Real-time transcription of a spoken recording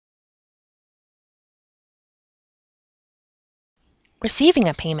Receiving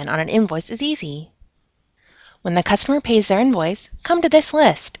a payment on an invoice is easy. When the customer pays their invoice, come to this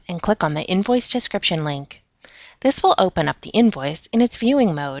list and click on the Invoice Description link. This will open up the invoice in its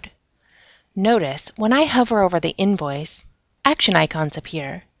viewing mode. Notice when I hover over the invoice, action icons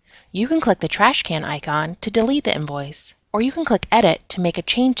appear. You can click the trash can icon to delete the invoice, or you can click Edit to make a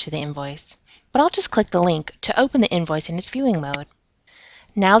change to the invoice. But I'll just click the link to open the invoice in its viewing mode.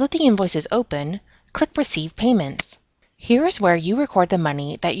 Now that the invoice is open, click Receive Payments. Here is where you record the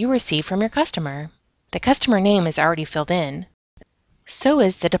money that you received from your customer. The customer name is already filled in. So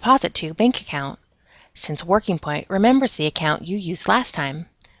is the deposit to bank account, since WorkingPoint remembers the account you used last time,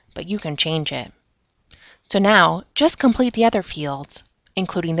 but you can change it. So now, just complete the other fields,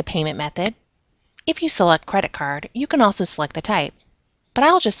 including the payment method. If you select credit card, you can also select the type, but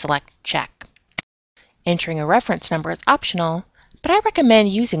I'll just select check. Entering a reference number is optional, but I recommend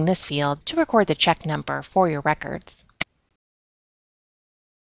using this field to record the check number for your records.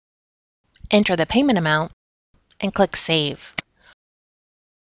 Enter the payment amount and click Save.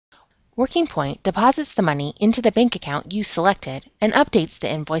 WorkingPoint deposits the money into the bank account you selected and updates the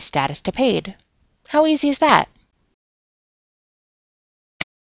invoice status to paid. How easy is that?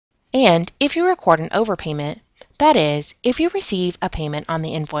 And if you record an overpayment, that is, if you receive a payment on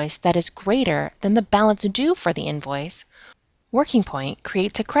the invoice that is greater than the balance due for the invoice, WorkingPoint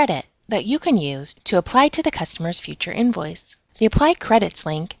creates a credit that you can use to apply to the customer's future invoice. The Apply Credits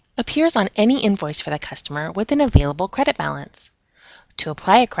link appears on any invoice for the customer with an available credit balance. To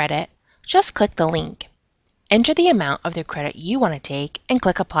apply a credit, just click the link. Enter the amount of the credit you want to take and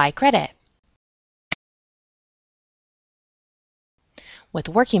click Apply Credit. With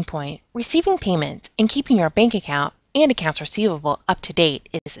WorkingPoint, receiving payments and keeping your bank account and accounts receivable up to date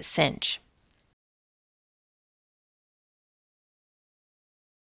is a cinch.